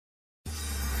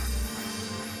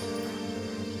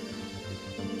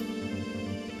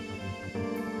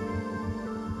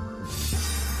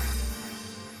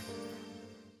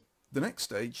The next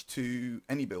stage to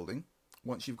any building,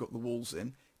 once you've got the walls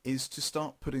in, is to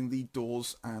start putting the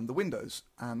doors and the windows,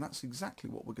 and that's exactly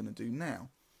what we're going to do now.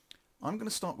 I'm going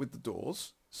to start with the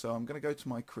doors, so I'm going to go to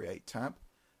my Create tab,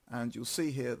 and you'll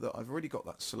see here that I've already got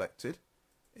that selected.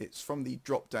 It's from the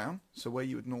drop down, so where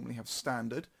you would normally have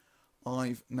standard,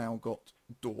 I've now got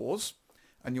doors,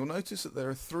 and you'll notice that there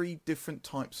are 3 different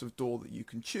types of door that you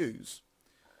can choose.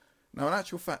 Now in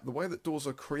actual fact, the way that doors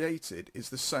are created is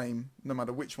the same no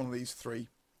matter which one of these 3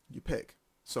 you pick.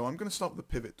 So I'm going to start with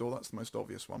the pivot door, that's the most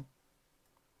obvious one,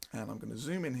 and I'm going to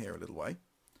zoom in here a little way,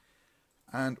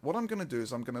 and what I'm going to do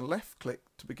is I'm going to left click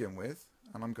to begin with,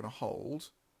 and I'm going to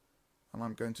hold, and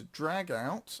I'm going to drag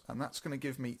out, and that's going to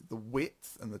give me the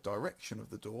width and the direction of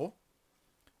the door.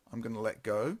 I'm going to let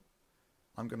go,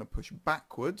 I'm going to push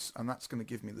backwards, and that's going to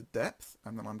give me the depth,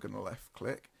 and then I'm going to left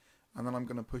click, and then I'm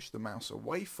going to push the mouse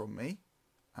away from me,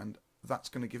 and that's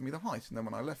going to give me the height, and then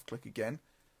when I left click again,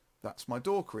 that's my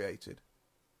door created.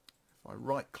 If I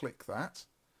right click that,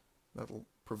 that'll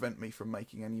prevent me from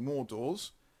making any more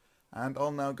doors, and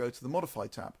I'll now go to the Modify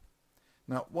tab.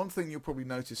 Now one thing you'll probably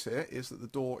notice here is that the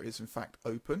door is in fact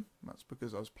open. That's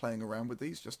because I was playing around with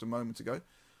these just a moment ago.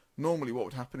 Normally what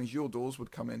would happen is your doors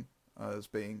would come in as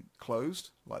being closed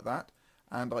like that,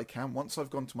 and I can, once I've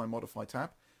gone to my Modify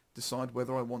tab, decide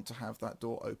whether I want to have that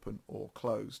door open or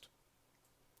closed.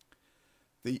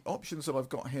 The options that I've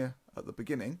got here at the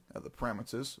beginning, at the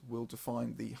parameters, will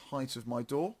define the height of my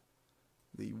door,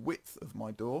 the width of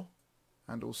my door,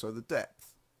 and also the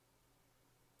depth.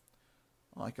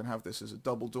 I can have this as a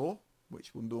double door,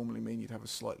 which will normally mean you'd have a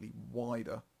slightly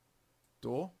wider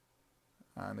door,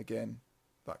 and again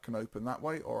that can open that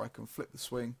way, or I can flip the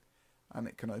swing and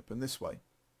it can open this way.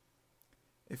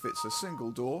 If it's a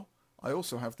single door, I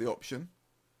also have the option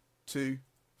to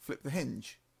flip the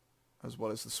hinge as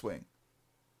well as the swing.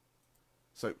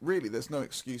 So really there's no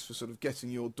excuse for sort of getting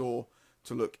your door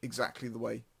to look exactly the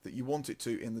way that you want it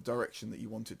to in the direction that you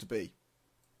want it to be.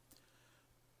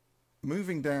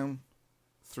 Moving down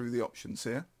through the options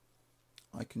here,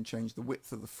 I can change the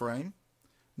width of the frame.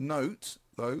 Note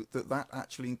though that that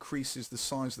actually increases the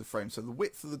size of the frame, so the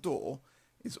width of the door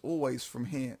is always from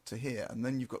here to here, and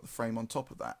then you've got the frame on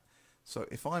top of that. So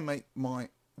if I make my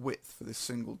width for this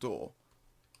single door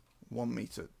 1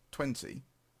 meter 20,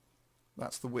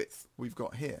 that's the width we've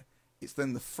got here. It's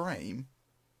then the frame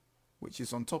which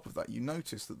is on top of that. You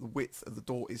notice that the width of the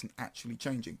door isn't actually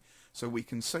changing, so we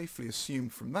can safely assume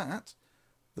from that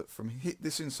from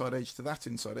this inside edge to that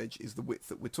inside edge is the width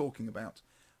that we're talking about,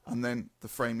 and then the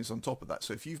frame is on top of that.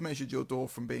 So if you've measured your door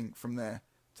from being from there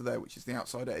to there, which is the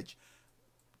outside edge,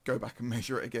 go back and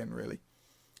measure it again really.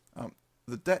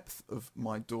 The depth of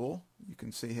my door, you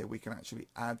can see here we can actually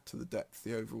add to the depth,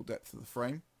 the overall depth of the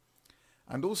frame.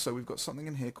 And also we've got something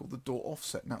in here called the door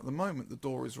offset. Now at the moment the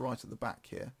door is right at the back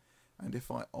here, and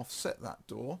if I offset that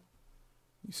door,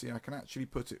 you see I can actually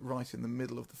put it right in the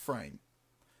middle of the frame.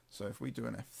 So if we do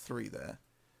an F3 there,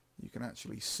 you can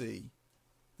actually see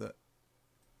that,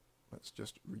 let's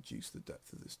just reduce the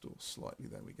depth of this door slightly,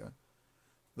 there we go,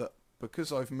 that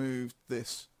because I've moved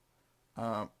this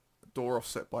door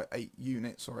offset by 8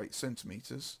 units or 8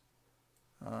 centimeters,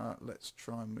 let's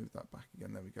try and move that back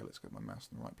again, there we go, let's get my mouse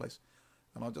in the right place,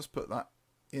 and I'll just put that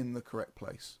in the correct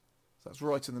place. So that's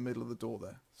right in the middle of the door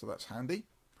there, so that's handy.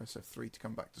 Press F3 to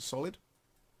come back to solid.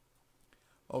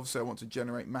 Obviously I want to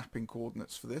generate mapping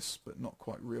coordinates for this, but not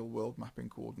quite real world mapping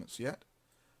coordinates yet.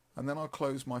 And then I'll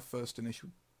close my first initial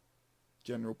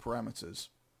general parameters.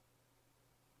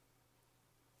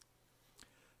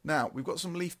 Now we've got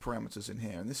some leaf parameters in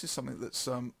here, and this is something that's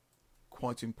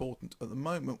quite important. At the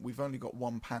moment we've only got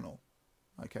one panel.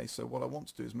 Okay, so what I want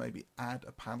to do is maybe add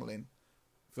a panel in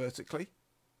vertically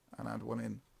and add one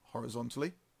in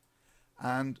horizontally.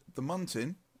 And the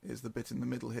muntin is the bit in the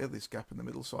middle here, this gap in the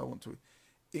middle, so I want to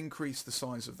increase the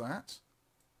size of that.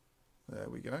 There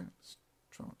we go. Let's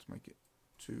try not to make it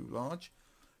too large.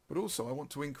 But also I want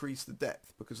to increase the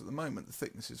depth, because at the moment the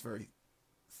thickness is very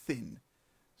thin.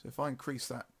 So if I increase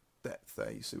that depth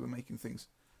there, you see we're making things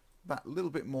that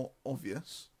little bit more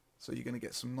obvious. So you're going to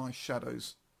get some nice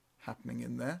shadows happening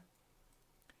in there.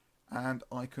 And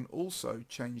I can also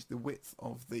change the width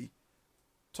of the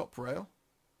top rail.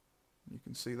 You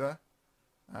can see there.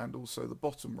 And also the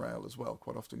bottom rail as well.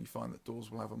 Quite often you find that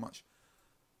doors will have a much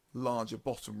larger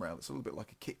bottom rail. It's a little bit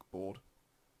like a kickboard.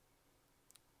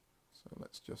 So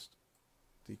let's just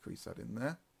decrease that in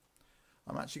there.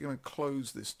 I'm actually going to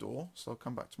close this door, so I'll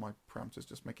come back to my parameters,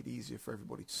 just make it easier for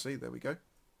everybody to see. There we go.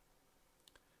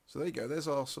 So there you go, there's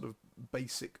our sort of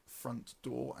basic front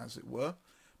door, as it were.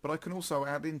 But I can also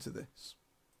add into this.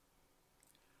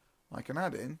 I can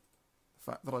add in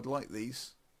the fact that I'd like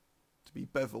these to be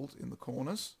beveled in the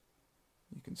corners.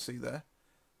 You can see there.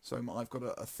 So I've got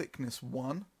a thickness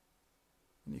 1,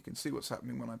 and you can see what's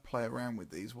happening when I play around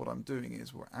with these. What I'm doing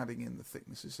is we're adding in the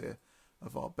thicknesses here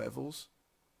of our bevels.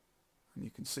 And you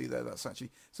can see there, it's a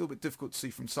little bit difficult to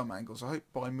see from some angles. I hope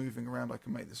by moving around I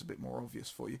can make this a bit more obvious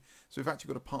for you. So we've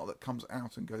actually got a part that comes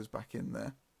out and goes back in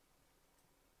there.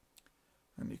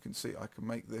 And you can see I can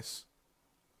make this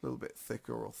a little bit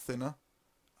thicker or thinner.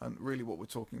 And really what we're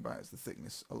talking about is the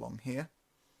thickness along here.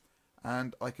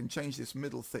 And I can change this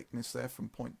middle thickness there from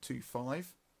 0.25.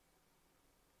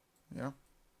 Yeah.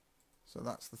 So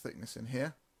that's the thickness in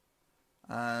here.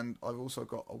 And I've also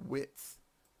got a width,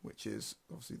 which is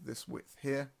obviously this width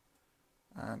here,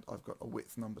 and I've got a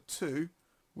width number 2,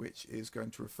 which is going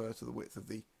to refer to the width of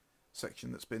the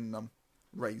section that's been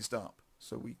raised up.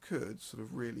 So we could sort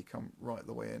of really come right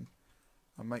the way in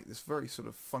and make this very sort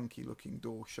of funky looking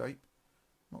door shape.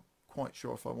 Not quite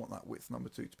sure if I want that width number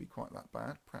 2 to be quite that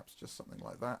bad, perhaps just something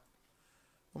like that.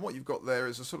 And what you've got there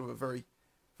is a sort of a very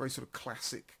sort of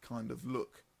classic kind of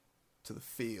look to the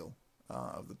feel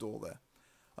of the door there.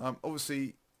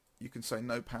 Obviously you can say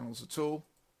no panels at all,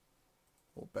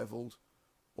 or beveled,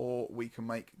 or we can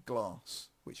make glass,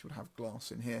 which would have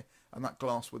glass in here, and that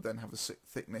glass would then have a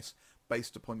thickness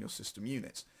based upon your system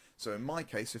units. So in my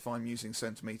case, if I'm using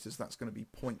centimetres, that's going to be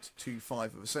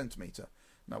 0.25 of a centimetre.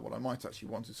 Now what I might actually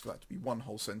want is for that to be 1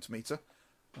 whole centimetre,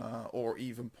 or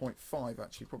even 0.5,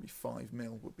 actually probably 5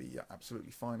 mil would be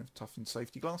absolutely fine of toughened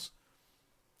safety glass.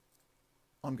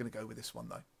 I'm going to go with this one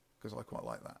though, because I quite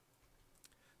like that.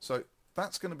 So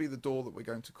that's going to be the door that we're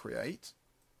going to create.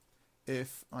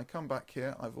 If I come back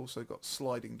here, I've also got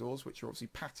sliding doors, which are obviously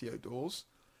patio doors.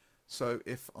 So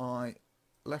if I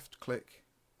left click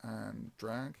and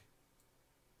drag,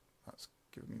 that's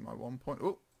giving me my 1 point.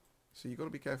 Oh, so you've got to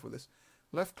be careful with this.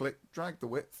 Left click, drag the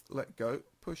width, let go,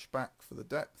 push back for the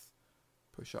depth,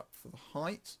 push up for the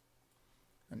height.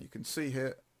 And you can see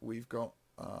here we've got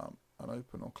an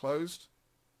open or closed.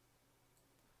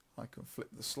 I can flip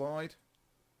the slide,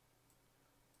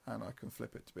 and I can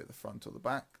flip it to be at the front or the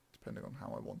back, depending on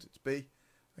how I want it to be.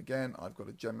 Again, I've got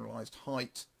a generalized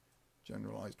height,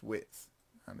 generalized width,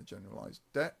 and a generalized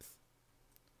depth.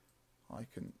 I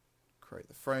can create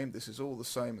the frame. This is all the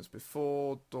same as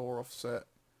before, door offset,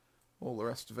 all the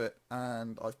rest of it,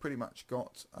 and I've pretty much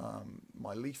got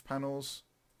my leaf panels,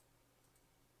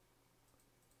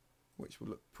 which would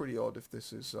look pretty odd if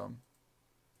this is...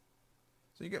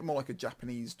 So you get more like a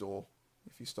Japanese door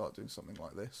if you start doing something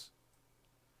like this.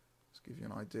 Just give you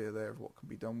an idea there of what can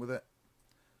be done with it.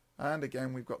 And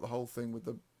again, we've got the whole thing with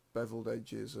the beveled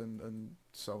edges and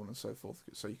so on and so forth,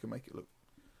 so you can make it look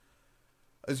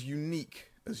as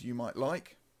unique as you might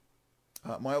like.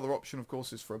 My other option, of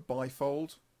course, is for a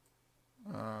bifold.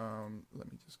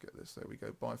 Let me just get this. There we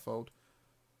go. Bifold.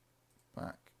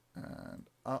 Back and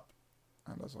up.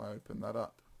 And as I open that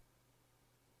up,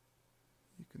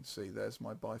 you can see there's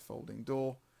my bifolding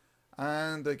door.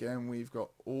 And again, we've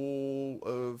got all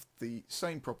of the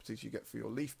same properties you get for your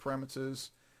leaf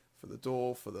parameters, for the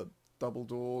door, for the double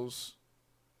doors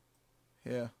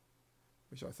here,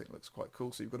 which I think looks quite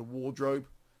cool. So you've got a wardrobe,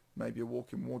 maybe a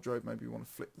walk-in wardrobe, maybe you want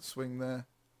to flip the swing there.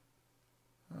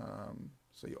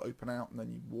 So you open out and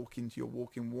then you walk into your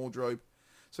walk-in wardrobe.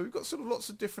 So we've got sort of lots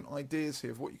of different ideas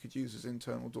here of what you could use as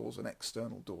internal doors and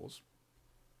external doors.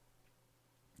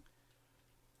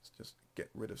 Let's just get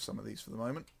rid of some of these for the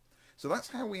moment. So that's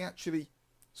how we actually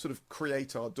sort of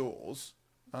create our doors.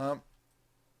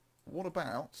 What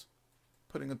about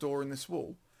putting a door in this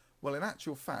wall? Well, in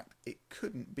actual fact, it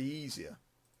couldn't be easier.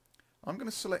 I'm going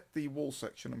to select the wall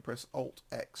section and press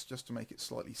Alt-X just to make it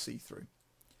slightly see-through.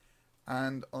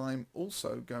 And I'm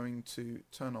also going to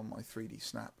turn on my 3D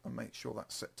snap and make sure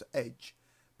that's set to edge,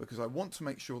 because I want to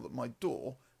make sure that my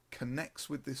door connects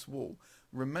with this wall.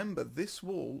 Remember, this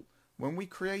wall, when we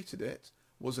created it,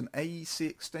 was an AEC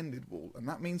extended wall, and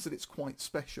that means that it's quite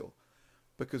special,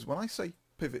 because when I say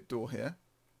pivot door here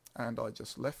and I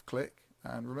just left click,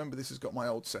 and remember this has got my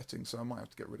old settings, so I might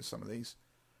have to get rid of some of these,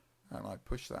 and I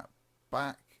push that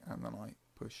back and then I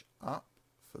push up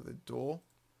for the door.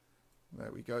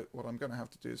 There we go. What I'm going to have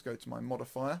to do is go to my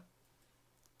modifier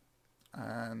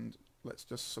and let's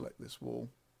just select this wall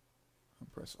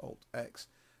and press Alt-X.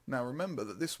 Now remember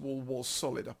that this wall was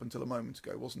solid up until a moment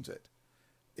ago, wasn't it?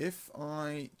 If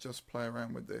I just play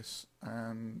around with this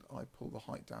and I pull the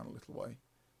height down a little way,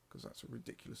 because that's a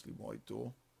ridiculously wide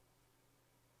door.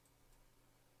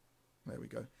 There we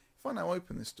go. If I now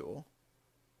open this door,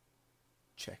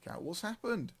 check out what's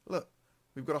happened. Look,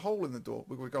 we've got a hole in the door.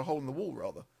 We've got a hole in the wall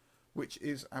rather, which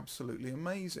is absolutely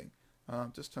amazing.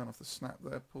 Just turn off the snap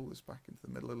there, pull this back into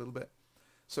the middle a little bit.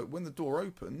 So when the door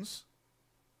opens,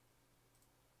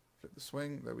 Flip the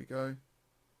swing, there we go.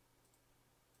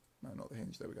 No, not the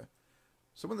hinge, there we go.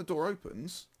 So when the door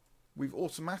opens, we've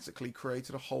automatically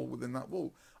created a hole within that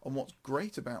wall. And what's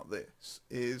great about this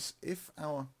is if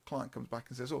our client comes back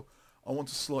and says, oh, I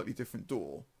want a slightly different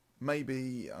door,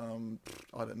 maybe,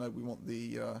 I don't know, we want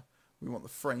the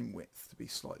frame width to be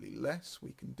slightly less,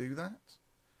 we can do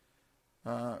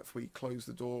that. If we close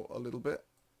the door a little bit,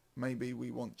 maybe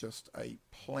we want just a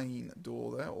plain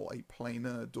door there, or a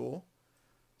plainer door.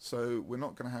 So we're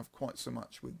not going to have quite so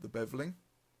much with the beveling.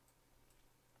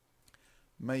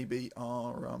 Maybe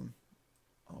our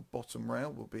bottom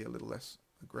rail will be a little less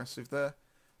aggressive there.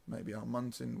 Maybe our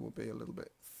muntin will be a little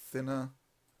bit thinner.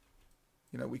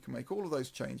 You know, we can make all of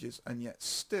those changes, and yet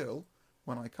still,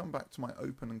 when I come back to my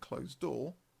open and close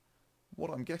door,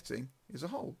 what I'm getting is a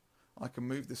hole. I can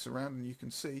move this around and you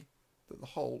can see that the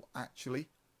hole actually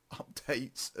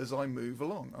updates as I move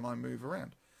along and I move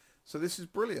around. So this is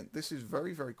brilliant. This is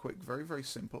very, very quick, very, very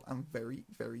simple, and very,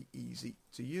 very easy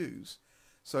to use.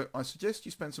 So I suggest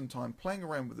you spend some time playing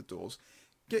around with the doors.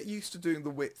 Get used to doing the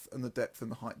width and the depth and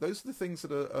the height. Those are the things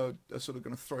that are sort of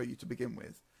going to throw you to begin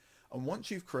with. And once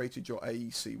you've created your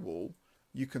AEC wall,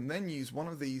 you can then use one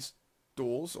of these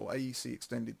doors, or AEC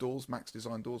extended doors, max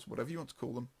design doors, whatever you want to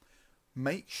call them.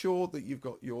 Make sure that you've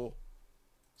got your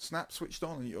snap switched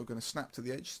on and you're going to snap to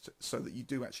the edge so that you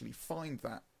do actually find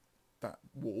that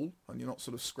wall and you're not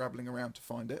sort of scrabbling around to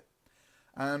find it.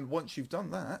 And once you've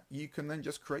done that, you can then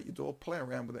just create your door, play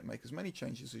around with it, make as many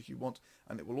changes as you want,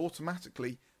 and it will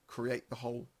automatically create the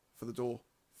hole for the door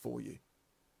for you.